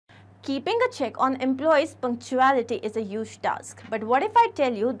keeping a check on employees' punctuality is a huge task. But what if I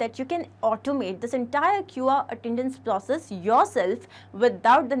tell you that you can automate this entire QR attendance process yourself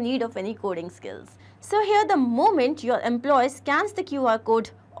without the need of any coding skills? So here, the moment your employee scans the QR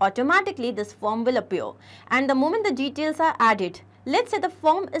code, automatically this form will appear. And the moment the details are added, let's say the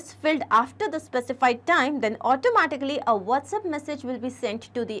form is filled after the specified time, then automatically a WhatsApp message will be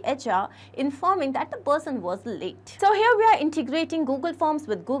sent to the HR informing that the person was late. So here we are integrating Google Forms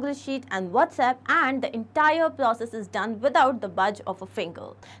with Google Sheet and WhatsApp, and the entire process is done without the budge of a finger.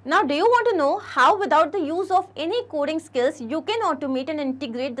 Now, do you want to know how without the use of any coding skills you can automate and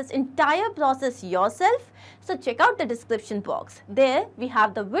integrate this entire process yourself? So check out the description box. There we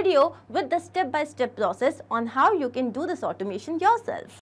have the video with the step-by-step process on how you can do this automation yourself.